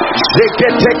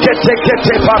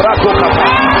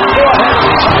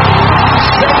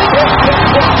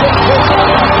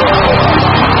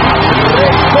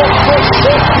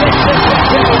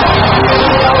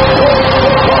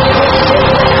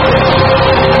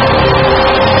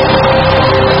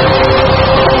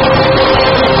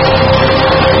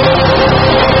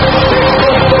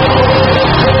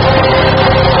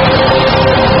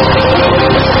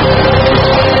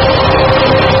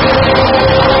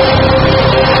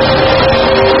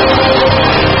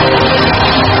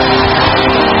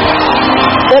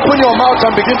 Open your mouth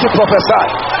and begin to prophesy.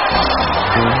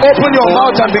 Open your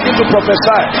mouth and begin to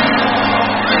prophesy.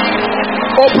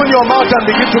 Open your mouth and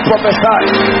begin to prophesy.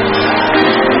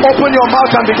 Open your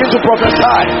mouth and begin to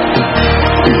prophesy.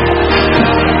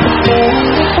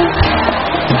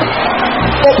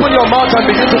 Open your mouth and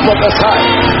begin to prophesy.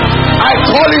 I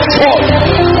call it forth.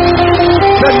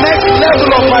 The next level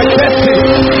of my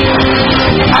destiny.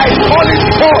 I call it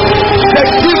forth. The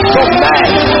gift of man.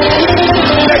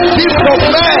 The gift of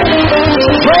man.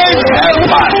 Great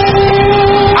helpers.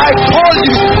 I call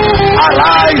you.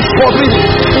 Arise for me.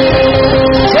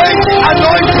 Great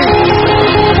anointing.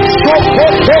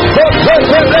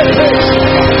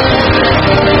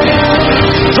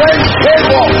 Great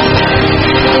favor.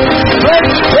 Great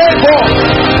favor.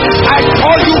 I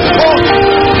call you forth.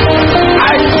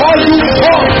 I call you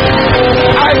forth.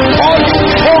 I call you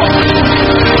forth.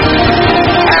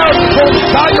 Help from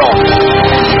Zion.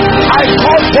 I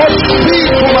call forth speed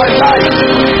to my life.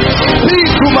 Speed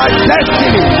to my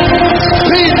destiny.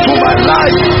 Speed to my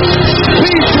life.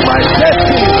 Speed to my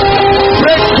destiny.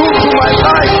 Breakthrough to my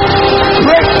life.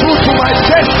 Breakthrough to my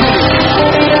destiny.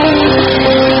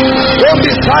 Don't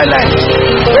be silent.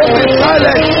 Don't be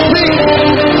silent. Speak.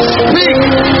 Speak.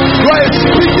 You are a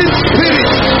speaking spirit.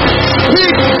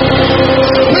 Speak.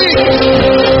 Speak.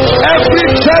 Every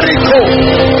Jericho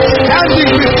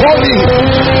standing before me,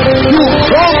 you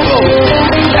crumble.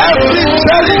 Every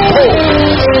Jericho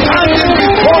standing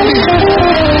before me.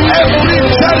 Every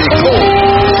Jericho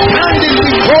standing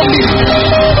before me.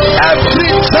 Every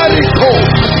Jericho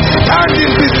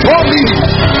standing before me.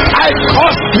 I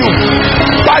curse you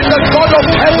by the God of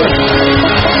heaven.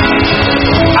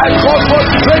 I call for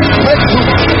great breakthrough.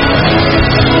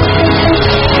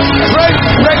 Great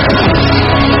breakthrough.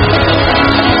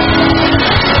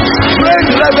 Great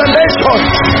revelation.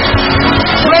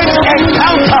 Great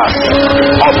encounters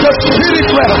of the spirit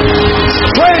realm.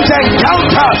 Great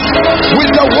encounters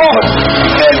with the word.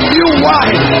 A new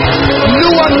wine.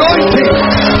 New anointing.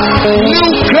 New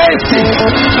graces.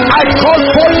 I call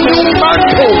for new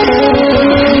mantles.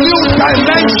 New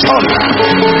dimension.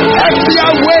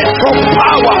 Heavier weight from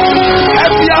power.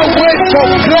 Heavier weight from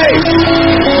grace.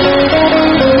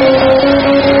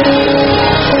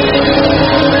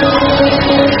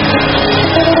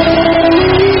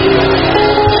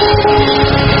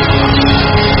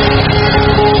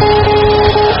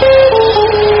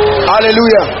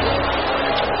 Hallelujah.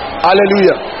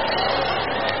 Hallelujah.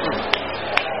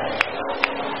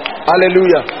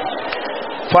 Hallelujah.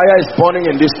 Fire is burning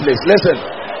in this place. Listen,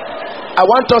 I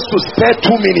want us to spare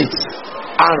 2 minutes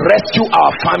and rescue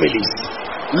our families.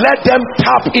 Let them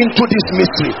tap into this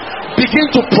mystery. Begin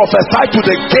to prophesy to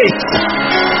the gates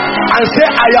and say,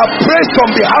 I have prayed on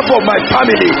behalf of my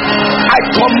family. I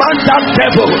command that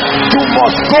devil, you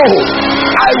must go.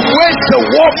 I wage the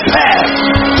warfare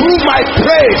through my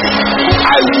praise.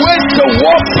 I wage the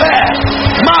warfare.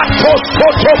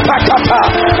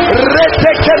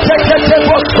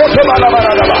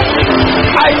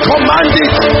 I command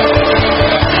it.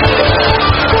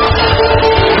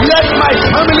 Let my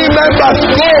family members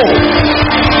go.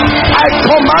 I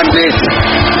command it.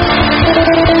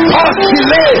 Cause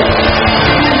delay.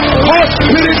 Cause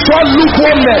spiritual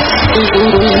lukewarmness.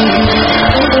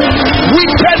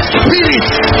 Wicked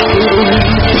spirits.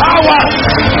 Powers.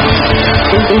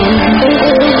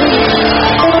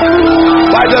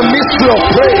 By the mystery of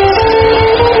praise.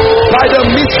 By the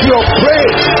mystery of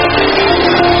praise.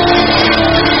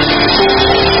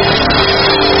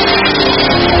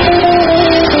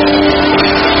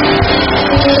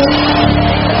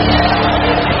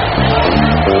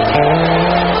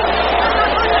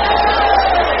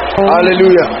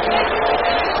 Hallelujah.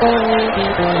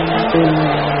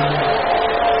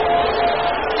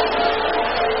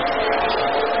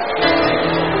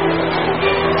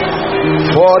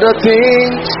 For the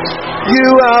things you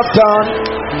have done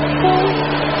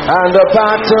and the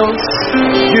battles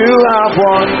you have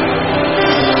won,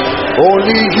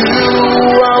 only you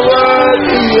are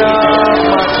worthy of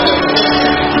my praise.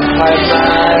 I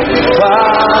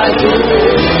magnify you.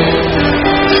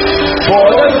 For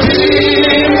the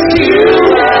things you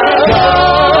have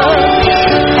done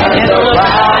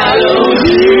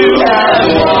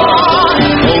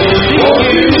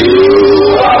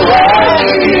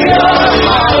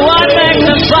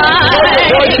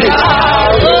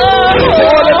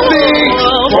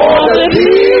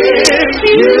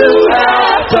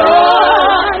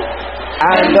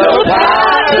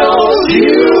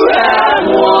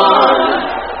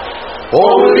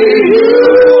Only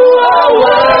you are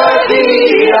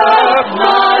worthy of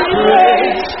my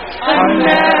praise. I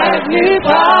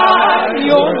magnify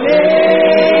your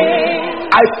name.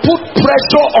 I put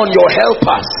pressure on your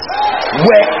helpers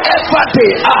wherever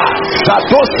they are.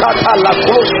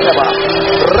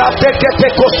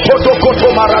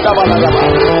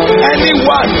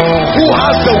 Anyone who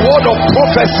has the word of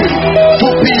prophecy to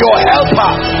be your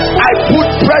helper, I put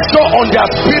pressure on their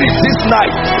spirit this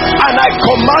night, and I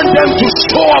command them to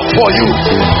show up for you.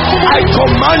 I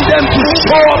command them to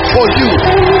show up for you.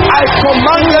 I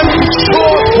command them to show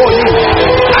up for you.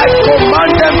 I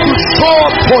command them to show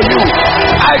up for you.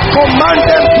 I command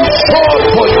them to show up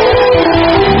for you.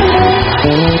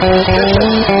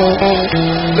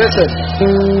 Listen.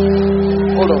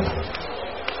 Hold on.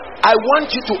 I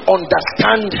want you to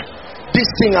understand this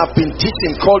thing I've been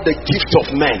teaching called the gift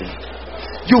of men.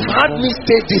 You've heard me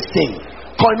say this thing.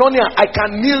 Koinonia, I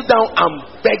can kneel down and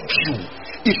beg you.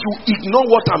 If you ignore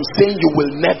what I'm saying, you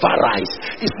will never rise.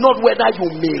 It's not whether you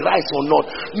may rise or not.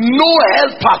 No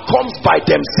helper comes by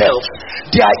themselves.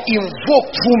 They are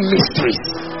invoked through mysteries.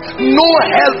 No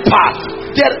helper.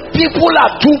 People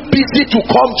are too busy to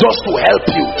come just to help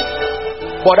you.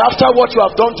 But after what you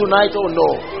have done tonight, oh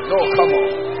no. No, come on.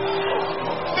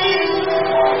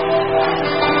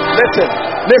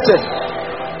 Listen.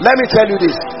 Let me tell you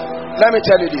this.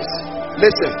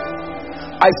 Listen.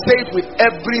 I say it with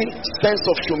every sense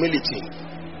of humility.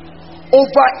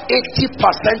 Over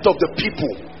 80% of the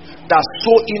people that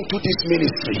sow into this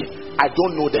ministry, I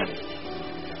don't know them.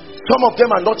 Some of them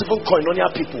are not even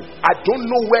Koinonia people. I don't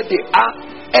know where they are,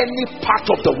 any part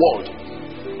of the world.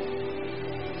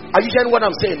 Are you hearing what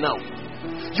I'm saying now?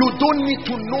 You don't need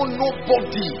to know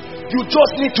nobody. You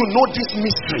just need to know these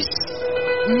mysteries.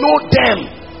 Know them.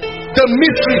 The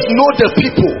mysteries know the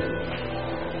people.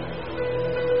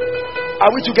 Are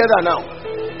we together now?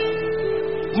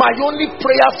 My only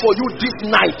prayer for you this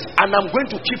night, and I'm going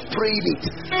to keep praying it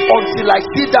until I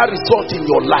see that result in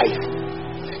your life,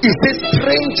 is that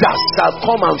strangers shall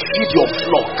come and feed your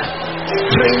flock.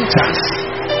 Strangers.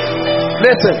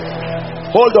 Listen,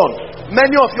 hold on.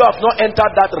 Many of you have not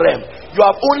entered that realm. You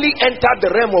have only entered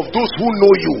the realm of those who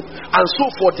know you, and so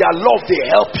for their love they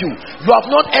help you. You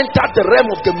have not entered the realm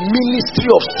of the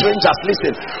ministry of strangers.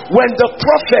 Listen, when the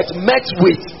prophet met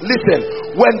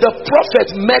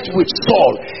with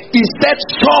Saul, he said,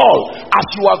 Saul, as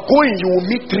you are going, you will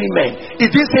meet 3 men.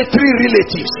 He didn't say 3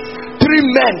 relatives. 3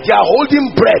 men, they are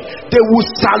holding bread. They will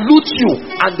salute you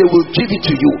and they will give it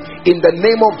to you. In the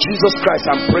name of Jesus Christ,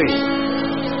 I'm praying.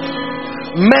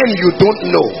 Men you don't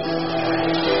know,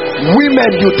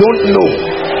 women you don't know,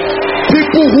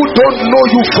 people who don't know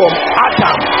you from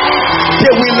Adam,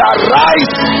 they will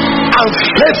arise and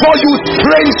favor you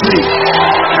strangely.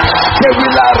 They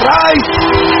will arise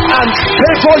and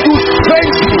favor you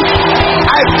strangely.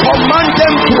 I command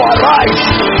them to arise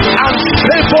and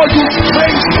favor you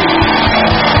strangely.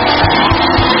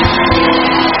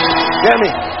 Hear me?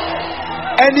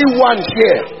 Anyone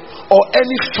here or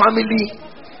any family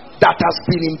that has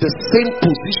been in the same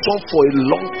position for a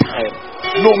long time,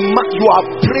 no matter you have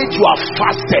prayed, you have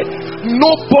fasted,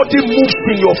 nobody moves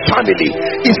in your family.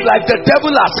 It's like the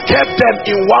devil has kept them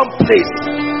in one place.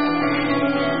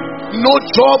 No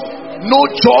job, no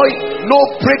joy, no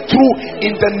breakthrough.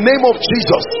 In the name of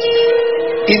Jesus,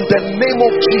 in the name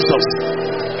of Jesus.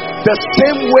 The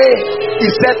same way he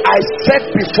said, I set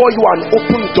before you an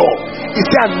open door. He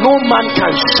said, no man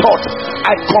can shut.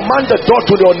 I command the door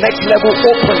to your next level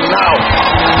open now.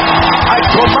 I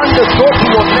command the door to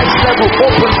your next level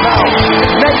open now.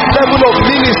 Next level of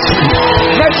ministry,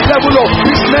 next level of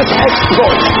business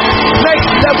exploits, next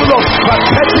level of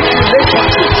strategic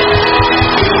relationships.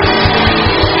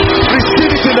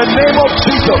 Receive it in the name of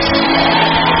Jesus.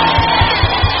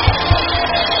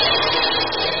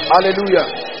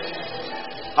 Hallelujah.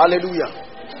 Hallelujah.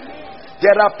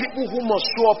 There are people who must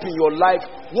show up in your life.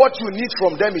 What you need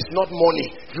from them is not money.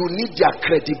 You need their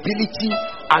credibility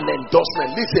and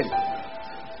endorsement. Listen,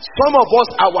 some of us,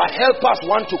 our helpers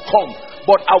want to come,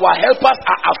 but our helpers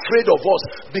are afraid of us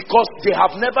because they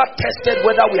have never tested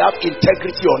whether we have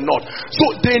integrity or not.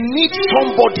 So they need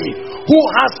somebody who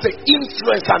has the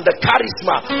influence and the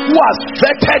charisma, who has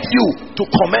vetted you to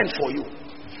commend for you.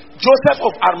 Joseph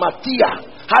of Arimathea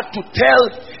had to tell,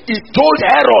 he told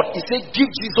Herod, he said, give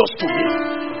Jesus to me.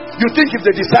 You think if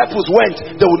the disciples went,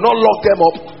 they would not lock them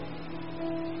up?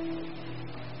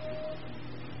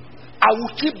 I will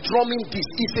keep drumming this.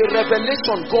 It's a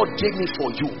revelation God gave me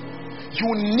for you. You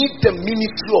need the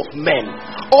ministry of men.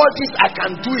 All this, I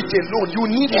can do it alone. You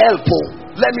need help.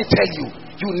 Let me tell you,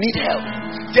 you need help.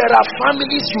 There are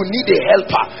families you need a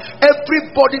helper.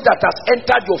 Everybody that has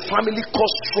entered your family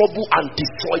caused trouble and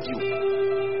destroyed you.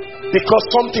 Because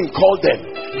something called them.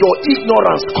 Your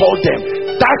ignorance called them.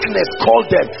 Darkness called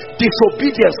them.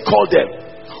 Disobedience called them.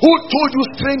 Who told you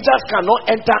strangers cannot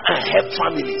enter and help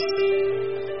families?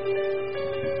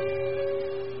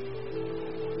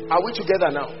 Are we together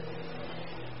now?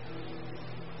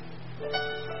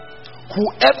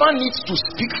 Whoever needs to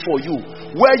speak for you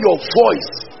where your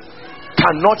voice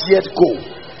cannot yet go,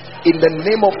 in the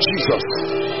name of Jesus,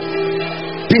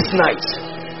 this night,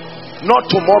 not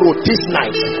tomorrow, this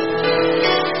night,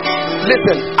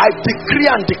 listen, I decree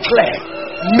and declare,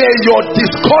 may your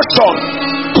discussion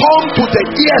come to the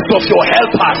ears of your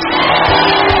helpers.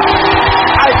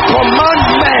 I command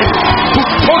men to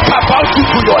talk about you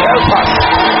to your helpers.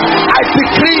 I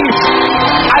decree it,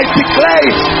 I declare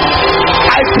it,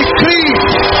 I decree it,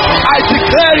 I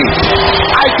declare it,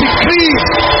 I decree it,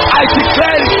 I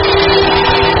declare it.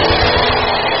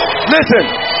 Listen,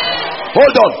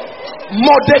 hold on.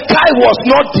 Mordecai was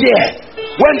not there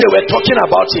when they were talking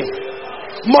about him.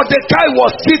 Mordecai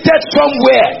was seated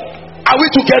somewhere. Are we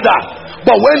together?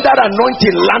 But when that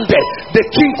anointing landed, the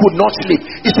king could not sleep.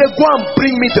 He said, go and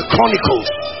bring me the chronicles,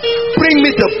 bring me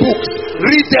the books,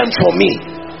 read them for me.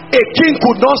 A king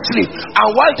could not sleep, and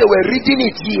while they were reading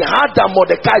it, he heard that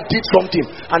Mordecai did something,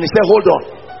 and he said, hold on,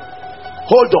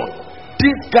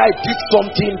 this guy did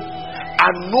something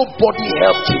and nobody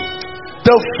helped him.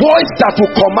 The voice that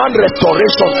will command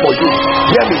restoration for you,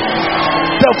 hear me,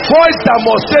 the voice that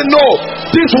must say, no,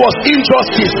 this was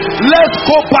injustice, let's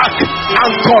go back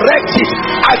and correct it.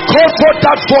 I call for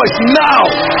that voice now.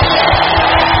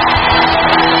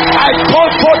 I call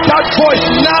for that voice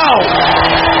now.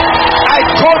 I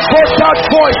call for that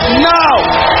voice now.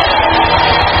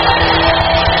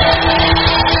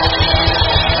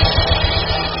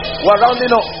 We're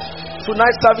rounding up.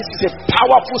 Tonight's service is a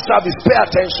powerful service. Pay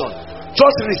attention.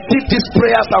 Just receive these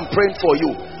prayers I'm praying for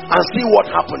you and see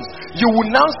what happens. You will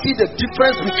now see the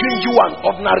difference between you and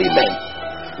ordinary men.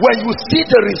 When you see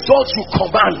the results you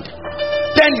command,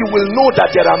 then you will know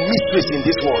that there are mysteries in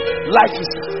this world. Life is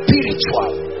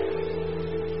spiritual.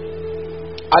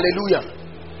 Hallelujah.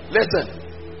 Listen,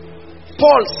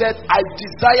 Paul said, I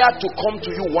desire to come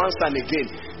to you once and again.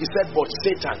 He said, but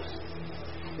Satan,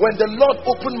 when the Lord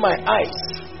opened my eyes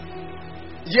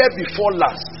year before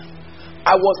last,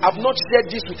 I've not shared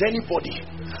this with anybody.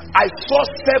 I saw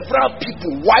several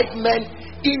people, white men,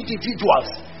 individuals,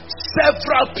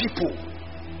 several people.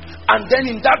 And then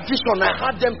in that vision, I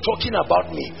heard them talking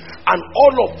about me. And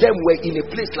all of them were in a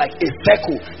place like a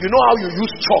circle. You know how you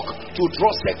use chalk to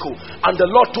draw circle. And the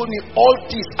Lord told me, all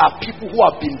these are people who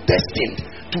have been destined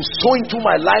to sow into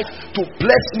my life, to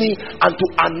bless me, and to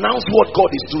announce what God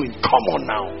is doing. Come on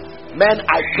now. Man,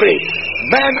 I prayed.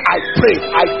 Man, I prayed.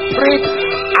 I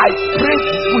prayed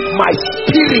with my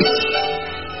spirit.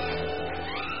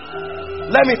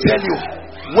 Let me tell you,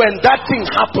 when that thing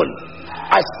happened,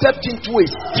 I stepped into a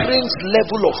strange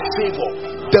level of favor.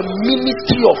 The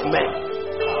ministry of men.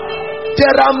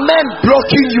 There are men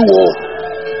blocking you.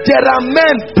 There are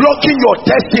men blocking your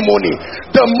testimony.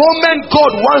 The moment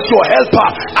God wants your helper,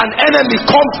 an enemy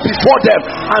comes before them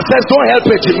and says, don't help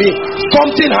it, Jimmy.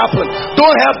 Something happened.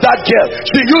 Don't help that girl.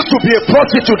 She used to be a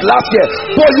prostitute last year,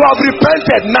 but you have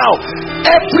repented now.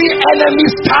 Every enemy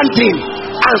standing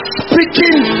and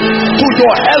speaking to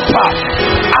your helper.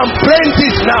 I'm praying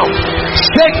this now.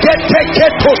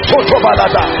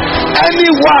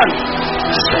 Anyone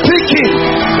speaking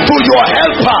to your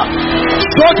helper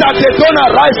so that they don't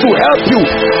arise to help you,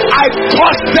 I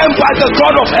curse them by the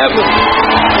God of heaven.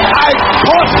 I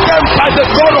curse them by the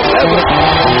God of heaven.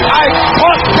 I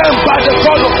curse them by the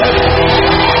God of heaven.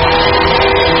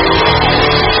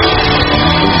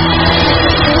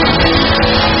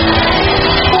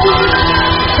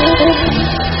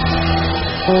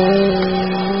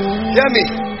 Hear me.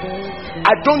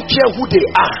 I don't care who they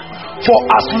are, for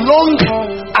as long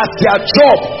as their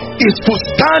job is to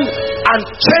stand and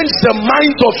change the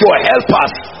minds of your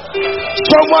helpers.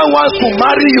 Someone wants to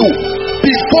marry you.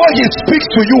 Before he speaks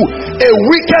to you, a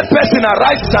wicked person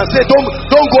arises and says,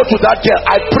 don't go to that girl.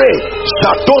 I pray.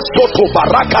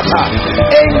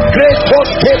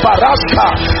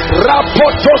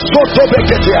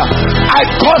 I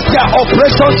curse their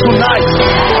operation tonight.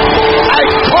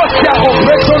 I curse their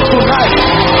operation tonight.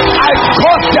 I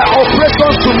curse their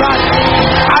operation tonight.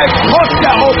 I curse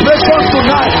their operation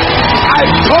tonight. I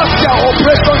curse their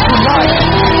operation tonight.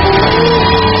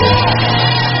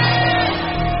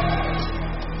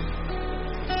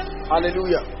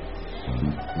 Hallelujah.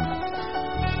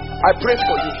 I pray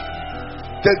for you.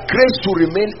 the grace to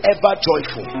remain ever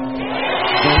joyful,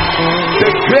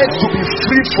 the grace to be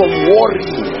free from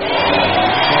worry.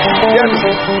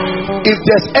 If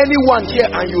there's anyone here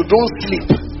and you don't sleep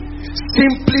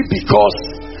simply because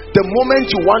the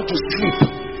moment you want to sleep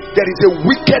there is a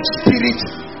wicked spirit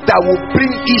that will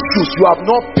bring issues, you have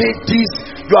not paid this,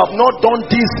 you have not done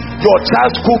this, your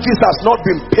child's school fees has not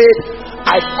been paid,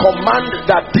 I command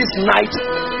that this night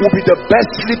will be the best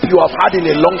sleep you have had in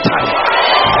a long time.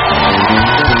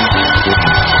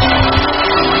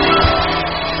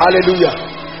 Hallelujah.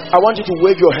 I want you to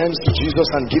wave your hands to Jesus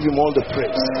and give him all the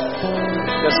praise.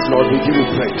 Yes, Lord, we give you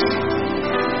praise.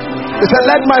 He said,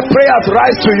 let my prayers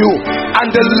rise to you, and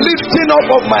the lifting up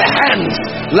of my hands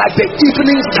like the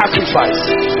evening sacrifice.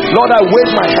 Lord, I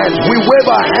wave my hands. We wave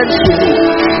our hands to you,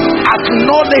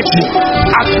 acknowledging,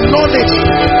 acknowledging,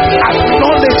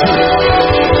 acknowledging.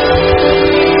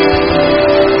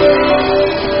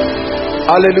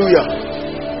 Hallelujah.